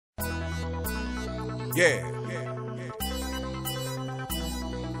Yeah.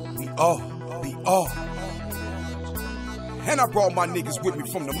 We all. And I brought my niggas with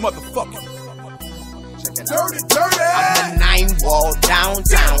me from the motherfucking dirty. I'm the 9 wall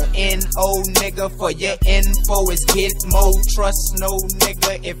downtown. N.O. nigga, for your info is Gitmo. Trust no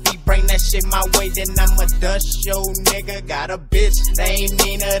nigga. If he bring that shit my way, then I'ma dust yo nigga. Got a bitch named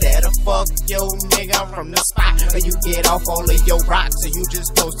Nina that'll fuck yo nigga. I'm from the spot where you get off all of your rocks, so you just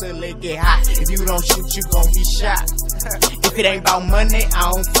supposed to let it get hot. If you don't shoot, you gon' be shot. If it ain't about money,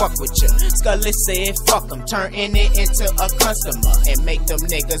 I don't fuck with you. Scully said fuck them, turning it into a customer and make them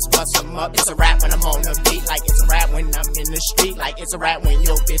niggas bust them up. It's a rap when I'm on the beat, like it's a rap when I'm in the street, like it's a rap when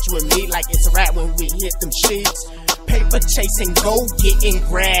your bitch with me, like it's a rap when we hit them sheets. Paper chasing, go getting,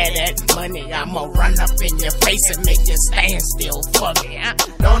 grab that money. I'ma run up in your face and make you stand still. Fuck it.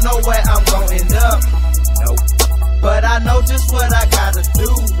 Don't know where I'm going up, nope, but I know just what I gotta do.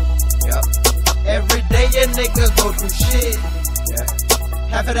 Yep. Every day a nigga go through shit. Yeah.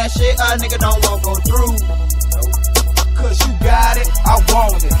 Half of that shit a nigga don't want go through. Nope. Cause you got it, I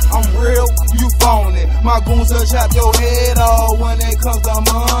want it. I'm real, you phone it. My goons will chop your head off when it comes to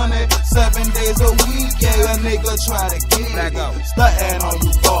money. 7 days a week, yeah, a nigga try to get it. Stuntin' on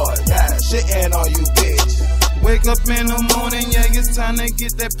you boys, yeah, shittin' on you bitch. Wake up in the morning, yeah, it's time to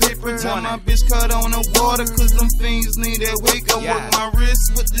get that paper. Tell my bitch cut on the water, cause them fiends need that wake up. With my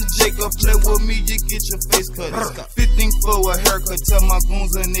wrist with the Jacob, play with me, you get your face cut. 15 for a haircut, tell my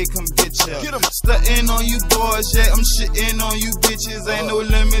goons and they come get ya. Stuntin' on you boys, yeah, I'm shitting on you bitches. Ain't no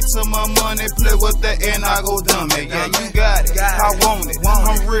limit to my money, play with that and I go dumb it. Yeah, you got it, I want it,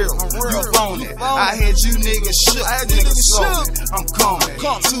 I'm real, you phone it. I had you niggas shook, niggas sold it, I'm coming.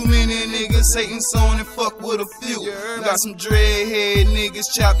 Too many niggas hating on and fuck with a few. Got some dreadhead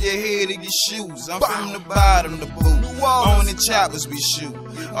niggas, chop your head in your shoes. I'm from the bottom, the boot. On the choppers we shoot.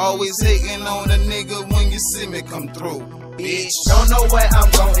 Always hating on a nigga when you see me come through. Bitch, don't know where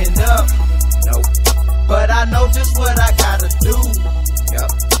I'm going up, nope, but I know just what I gotta do.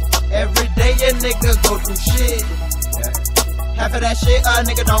 Yep. Every day a nigga go through shit. Yeah. Half of that shit a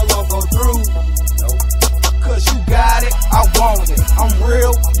nigga don't want go through. Nope. Cause you got it, I want it. I'm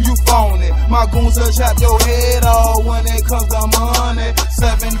real, you phone it. My goons will chop your head off when it comes to money.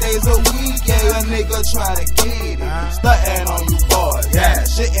 7 days a week, yeah, a nigga try to get it. Stuntin' on you boys, yeah,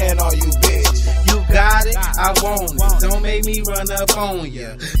 shittin' on you bitch. You got it, I want it. Don't make me run up on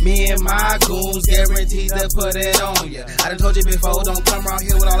ya. Me and my goons guaranteed to put it on ya. I done told you before, don't come around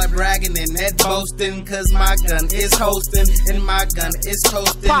here with all that bragging and that boasting. Cause my gun is hosting and my gun is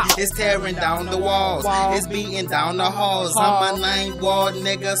toasting. It's tearing down the walls, it's beating down the halls. I'm a 9 wall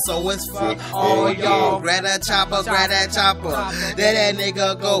nigga, so it's for all y'all. Grab that chopper, grab that chopper. Let that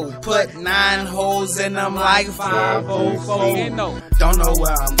nigga go. Put 9 holes in them like 504. Don't know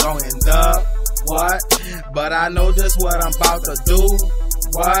where I'm going, duh. What? But I know just what I'm about to do.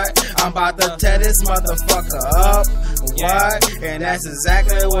 What? I'm about to tear this motherfucker up. What? And that's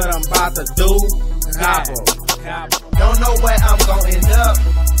exactly what I'm about to do. Don't know where I'm going up,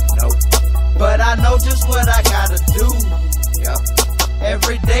 nope, but I know just what I gotta do. Yep.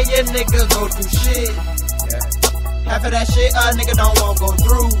 Every day a nigga go through shit. Yeah. Half of that shit a nigga don't want go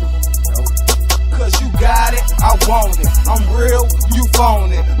through. Nope. Cause you got it, I want it. I'm real, you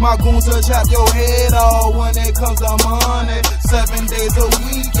phone it. My goons will chop your head off when it comes to money. 7 days a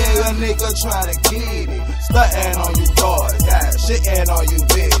week, yeah, a nigga try to get it. Stuntin' on you boys, yeah, shittin' on you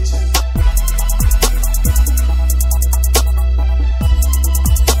bitch.